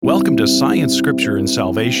Welcome to Science, Scripture, and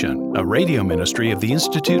Salvation, a radio ministry of the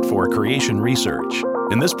Institute for Creation Research.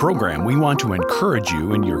 In this program, we want to encourage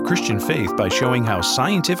you in your Christian faith by showing how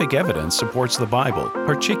scientific evidence supports the Bible,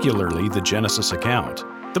 particularly the Genesis account.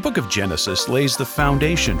 The book of Genesis lays the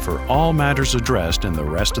foundation for all matters addressed in the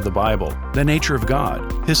rest of the Bible: the nature of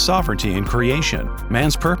God, His sovereignty in creation,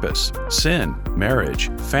 man's purpose, sin, marriage,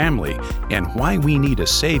 family, and why we need a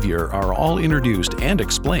Savior are all introduced and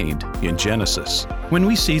explained in Genesis. When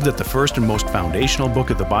we see that the first and most foundational book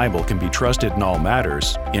of the Bible can be trusted in all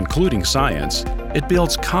matters, including science, it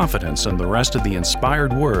builds confidence in the rest of the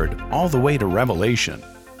inspired Word all the way to Revelation.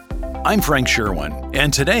 I'm Frank Sherwin,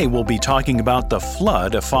 and today we'll be talking about the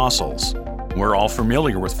flood of fossils. We're all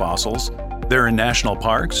familiar with fossils. They're in national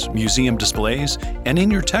parks, museum displays, and in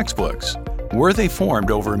your textbooks. Were they formed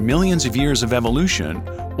over millions of years of evolution,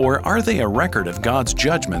 or are they a record of God's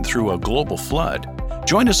judgment through a global flood?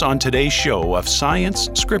 Join us on today's show of Science,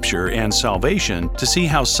 Scripture, and Salvation to see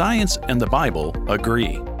how science and the Bible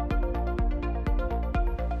agree.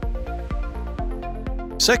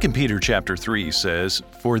 2 Peter chapter 3 says,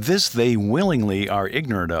 "For this they willingly are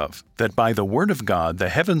ignorant of, that by the word of God the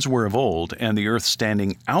heavens were of old, and the earth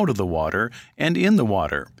standing out of the water and in the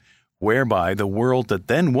water, whereby the world that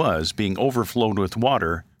then was, being overflowed with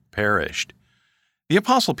water, perished." The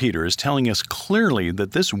Apostle Peter is telling us clearly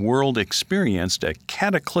that this world experienced a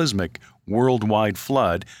cataclysmic worldwide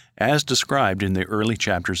flood as described in the early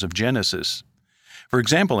chapters of Genesis. For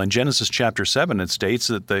example, in Genesis chapter 7, it states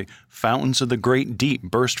that the fountains of the great deep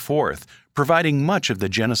burst forth, providing much of the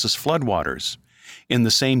Genesis floodwaters. In the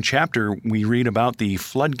same chapter, we read about the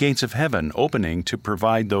floodgates of heaven opening to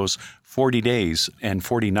provide those 40 days and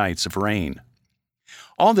 40 nights of rain.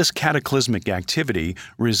 All this cataclysmic activity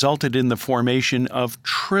resulted in the formation of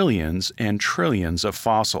trillions and trillions of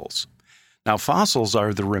fossils. Now, fossils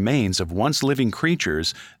are the remains of once living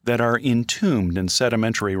creatures that are entombed in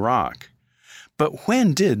sedimentary rock. But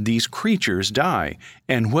when did these creatures die,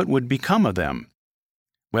 and what would become of them?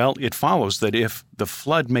 Well, it follows that if the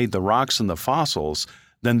flood made the rocks and the fossils,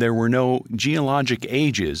 then there were no geologic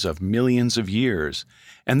ages of millions of years,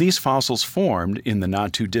 and these fossils formed in the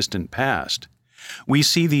not-too-distant past. We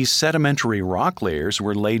see these sedimentary rock layers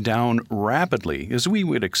were laid down rapidly, as we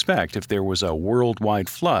would expect if there was a worldwide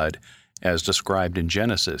flood, as described in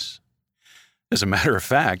Genesis. As a matter of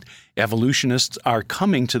fact, evolutionists are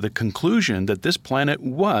coming to the conclusion that this planet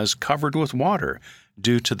was covered with water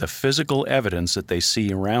due to the physical evidence that they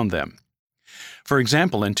see around them. For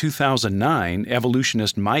example, in 2009,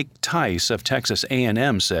 evolutionist Mike Tice of Texas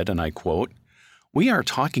A&M said, and I quote, "We are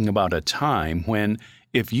talking about a time when,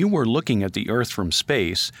 if you were looking at the Earth from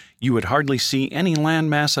space, you would hardly see any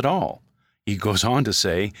landmass at all." He goes on to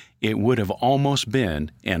say, "It would have almost been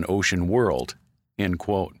an ocean world," end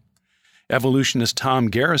quote. Evolutionist Tom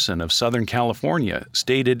Garrison of Southern California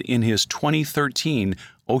stated in his 2013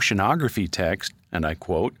 oceanography text, and I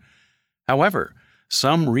quote, "However,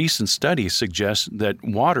 some recent studies suggest that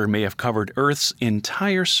water may have covered Earth's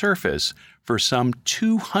entire surface for some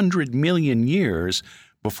 200 million years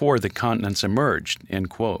before the continents emerged," end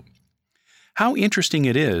quote. How interesting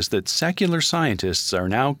it is that secular scientists are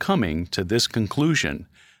now coming to this conclusion,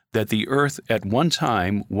 that the Earth at one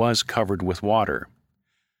time was covered with water.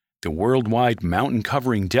 The worldwide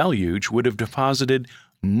mountain-covering deluge would have deposited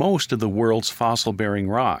most of the world's fossil-bearing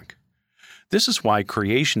rock. This is why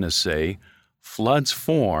creationists say, floods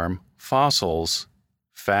form, fossils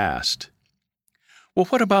fast. Well,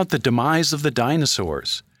 what about the demise of the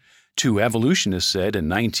dinosaurs? Two evolutionists said in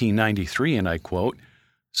 1993, and I quote,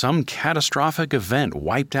 "Some catastrophic event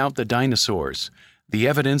wiped out the dinosaurs. The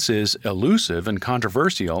evidence is elusive and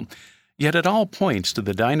controversial, yet it all points to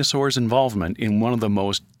the dinosaurs' involvement in one of the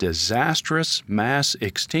most disastrous mass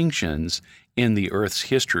extinctions in the Earth's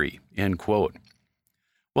history," end quote.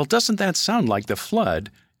 Well, doesn't that sound like the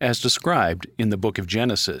flood as described in the book of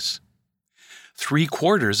Genesis?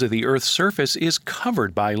 3/4 of the Earth's surface is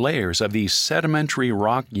covered by layers of these sedimentary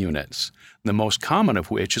rock units, the most common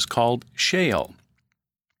of which is called shale.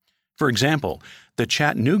 For example, the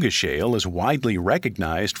Chattanooga Shale is widely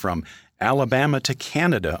recognized from Alabama to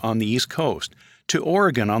Canada on the East Coast, to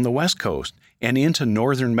Oregon on the West Coast, and into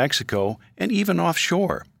northern Mexico and even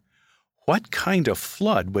offshore. What kind of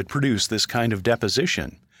flood would produce this kind of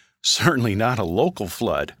deposition? Certainly not a local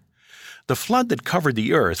flood. The flood that covered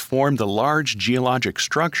the Earth formed the large geologic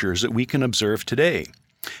structures that we can observe today.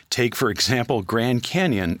 Take, for example, Grand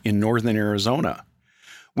Canyon in northern Arizona.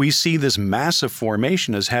 We see this massive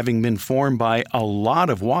formation as having been formed by a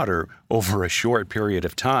lot of water over a short period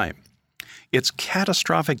of time. It's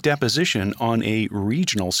catastrophic deposition on a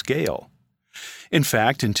regional scale. In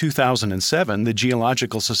fact, in 2007, the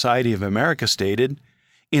Geological Society of America stated,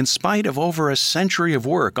 "In spite of over a century of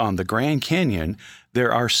work on the Grand Canyon,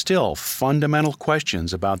 there are still fundamental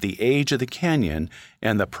questions about the age of the canyon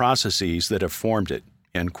and the processes that have formed it."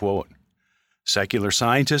 End quote. Secular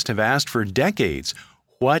scientists have asked for decades,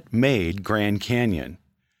 what made Grand Canyon?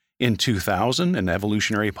 In 2000, an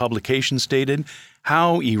evolutionary publication stated,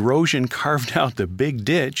 "How erosion carved out the Big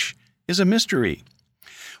Ditch is a mystery."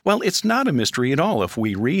 Well, it's not a mystery at all if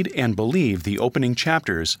we read and believe the opening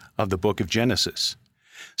chapters of the book of Genesis.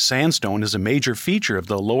 Sandstone is a major feature of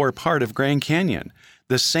the lower part of Grand Canyon.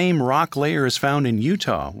 The same rock layer is found in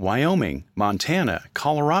Utah, Wyoming, Montana,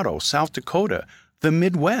 Colorado, South Dakota, the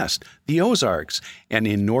Midwest, the Ozarks, and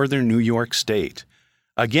in northern New York State.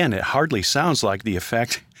 Again, it hardly sounds like the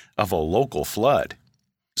effect of a local flood.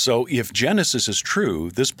 So if Genesis is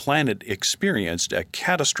true, this planet experienced a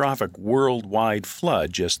catastrophic worldwide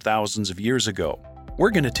flood just thousands of years ago.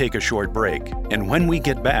 We're going to take a short break, and when we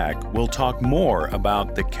get back, we'll talk more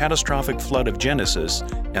about the catastrophic flood of Genesis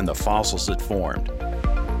and the fossils it formed.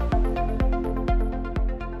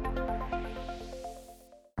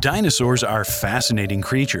 Dinosaurs are fascinating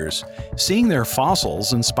creatures. Seeing their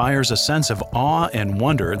fossils inspires a sense of awe and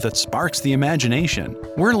wonder that sparks the imagination.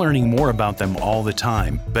 We're learning more about them all the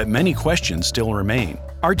time, but many questions still remain.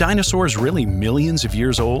 Are dinosaurs really millions of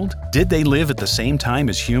years old? Did they live at the same time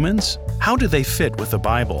as humans? How do they fit with the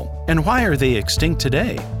Bible? And why are they extinct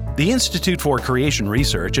today? The Institute for Creation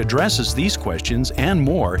Research addresses these questions and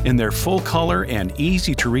more in their full-color and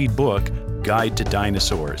easy-to-read book, Guide to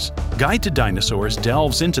Dinosaurs. Guide to Dinosaurs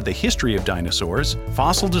delves into the history of dinosaurs,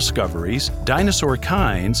 fossil discoveries, dinosaur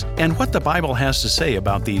kinds, and what the Bible has to say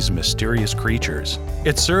about these mysterious creatures.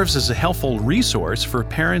 It serves as a helpful resource for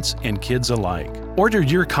parents and kids alike. Order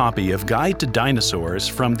your copy of Guide to Dinosaurs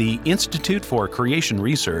from the Institute for Creation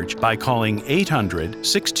Research by calling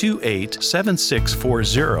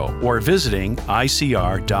 800-628-7640 or visiting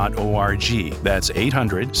icr.org. That's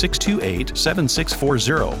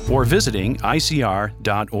 800-628-7640 or visiting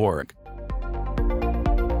icr.org.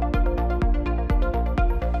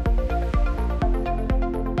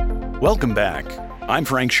 Welcome back. I'm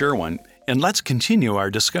Frank Sherwin, and let's continue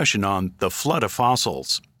our discussion on the flood of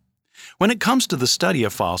fossils. When it comes to the study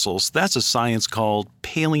of fossils, that's a science called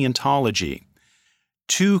paleontology.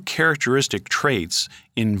 Two characteristic traits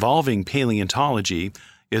involving paleontology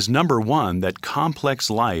is number one, that complex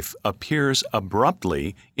life appears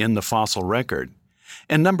abruptly in the fossil record.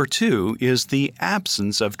 And number two is the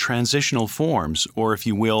absence of transitional forms, or if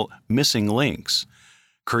you will, missing links.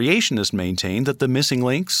 Creationists maintain that the missing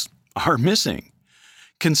links are missing.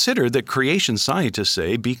 Consider that creation scientists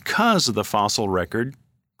say because of the fossil record,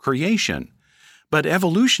 creation. But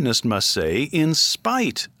evolutionists must say in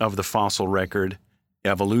spite of the fossil record,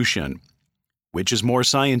 evolution. Which is more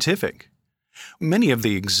scientific? Many of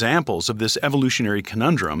the examples of this evolutionary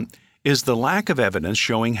conundrum is the lack of evidence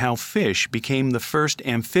showing how fish became the first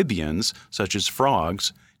amphibians, such as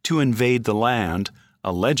frogs, to invade the land,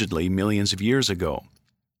 allegedly millions of years ago.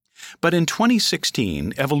 But in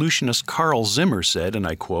 2016, evolutionist Carl Zimmer said, and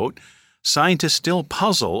I quote, "Scientists still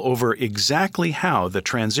puzzle over exactly how the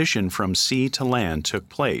transition from sea to land took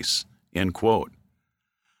place." End quote.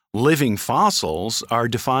 Living fossils are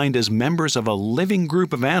defined as members of a living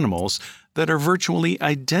group of animals that are virtually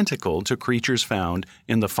identical to creatures found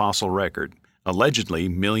in the fossil record, allegedly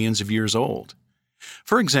millions of years old.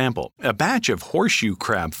 For example, a batch of horseshoe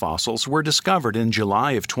crab fossils were discovered in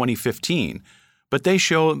July of 2015, but they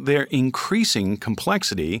show their increasing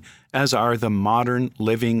complexity, as are the modern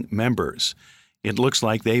living members. It looks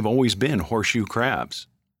like they've always been horseshoe crabs.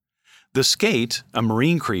 The skate, a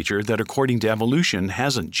marine creature that according to evolution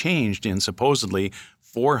hasn't changed in supposedly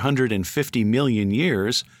 450 million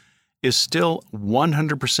years, is still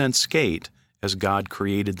 100% skate as God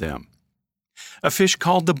created them. A fish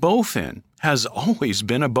called the bowfin has always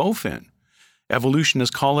been a bowfin.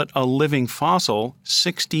 Evolutionists call it a living fossil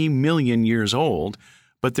 60 million years old,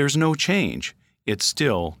 but there's no change. It's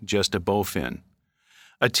still just a bowfin.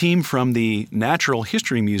 A team from the Natural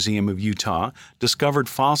History Museum of Utah discovered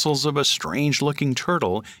fossils of a strange-looking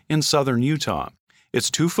turtle in southern Utah.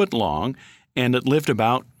 It's 2 foot long, and it lived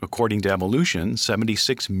about, according to evolution,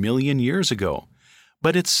 76 million years ago.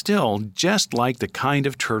 But it's still just like the kind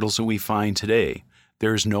of turtles that we find today.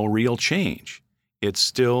 There's no real change. It's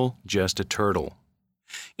still just a turtle.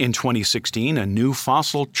 In 2016, a new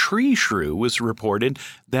fossil tree shrew was reported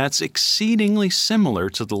that's exceedingly similar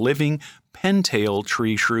to the living pen-tailed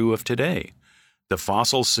tree shrew of today. The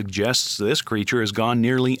fossil suggests this creature has gone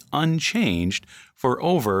nearly unchanged for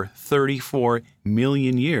over 34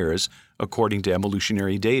 million years, according to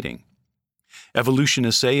evolutionary dating.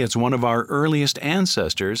 Evolutionists say it's one of our earliest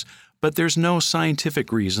ancestors, but there's no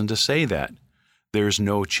scientific reason to say that. There's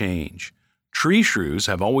no change. Tree shrews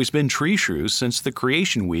have always been tree shrews since the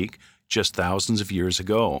creation week just thousands of years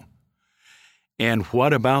ago. And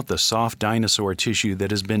what about the soft dinosaur tissue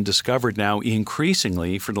that has been discovered now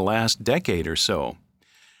increasingly for the last decade or so?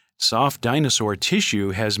 Soft dinosaur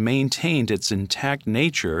tissue has maintained its intact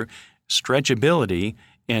nature, stretchability,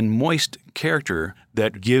 and moist character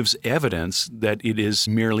that gives evidence that it is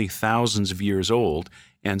merely thousands of years old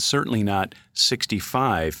and certainly not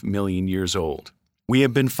 65 million years old. We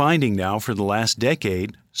have been finding now for the last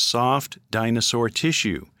decade soft dinosaur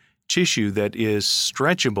tissue that is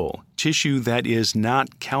stretchable, tissue that is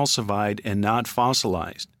not calcified and not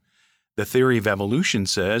fossilized. The theory of evolution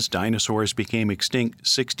says dinosaurs became extinct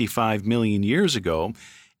 65 million years ago,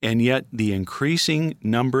 and yet the increasing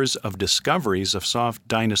numbers of discoveries of soft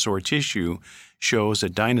dinosaur tissue shows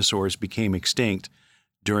that dinosaurs became extinct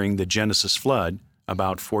during the Genesis flood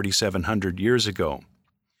about 4,700 years ago.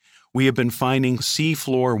 We have been finding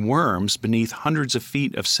seafloor worms beneath hundreds of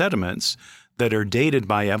feet of sediments that are dated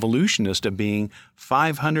by evolutionists of being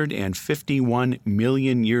 551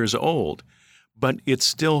 million years old, but it's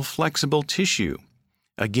still flexible tissue.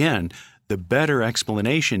 Again, the better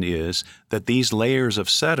explanation is that these layers of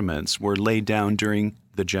sediments were laid down during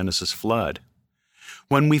the Genesis flood.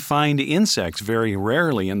 When we find insects very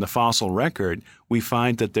rarely in the fossil record, we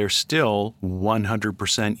find that they're still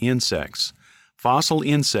 100% insects. Fossil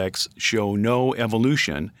insects show no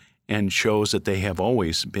evolution and shows that they have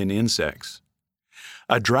always been insects.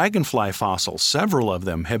 A dragonfly fossil, several of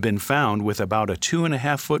them have been found with about a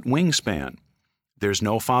 2.5-foot wingspan. There's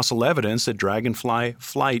no fossil evidence that dragonfly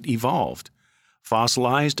flight evolved.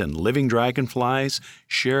 Fossilized and living dragonflies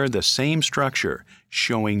share the same structure,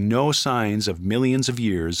 showing no signs of millions of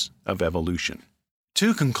years of evolution.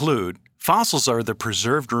 To conclude, fossils are the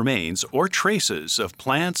preserved remains or traces of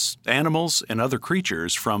plants, animals, and other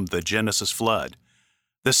creatures from the Genesis flood.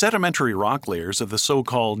 The sedimentary rock layers of the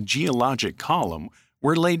so-called geologic column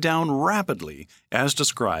were laid down rapidly, as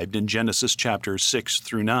described in Genesis chapters 6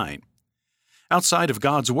 through 9. Outside of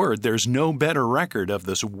God's Word, there's no better record of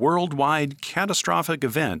this worldwide catastrophic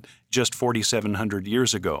event just 4,700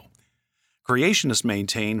 years ago. Creationists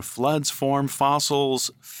maintain floods form fossils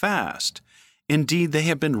fast. Indeed, they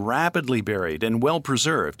have been rapidly buried and well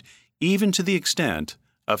preserved, even to the extent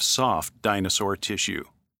of soft dinosaur tissue.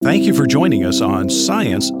 Thank you for joining us on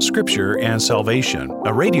Science, Scripture, and Salvation,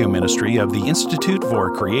 a radio ministry of the Institute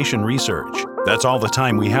for Creation Research. That's all the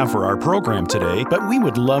time we have for our program today, but we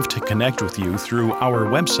would love to connect with you through our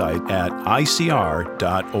website at icr.org.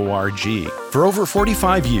 For over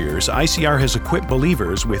 45 years, ICR has equipped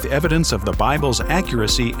believers with evidence of the Bible's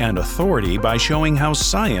accuracy and authority by showing how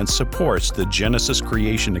science supports the Genesis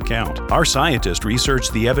creation account. Our scientists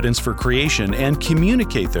research the evidence for creation and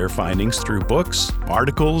communicate their findings through books,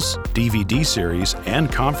 articles, DVD series,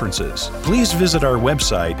 and conferences. Please visit our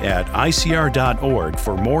website at icr.org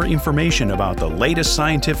for more information about the latest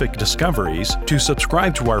scientific discoveries, to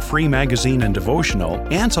subscribe to our free magazine and devotional,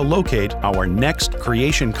 and to locate our next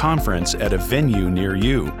creation conference at a venue near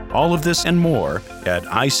you. All of this and more at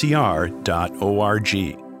icr.org.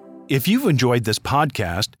 If you've enjoyed this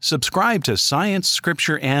podcast, subscribe to Science,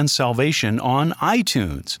 Scripture, and Salvation on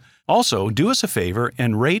iTunes. Also, do us a favor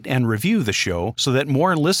and rate and review the show so that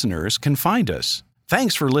more listeners can find us.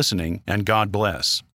 Thanks for listening, and God bless.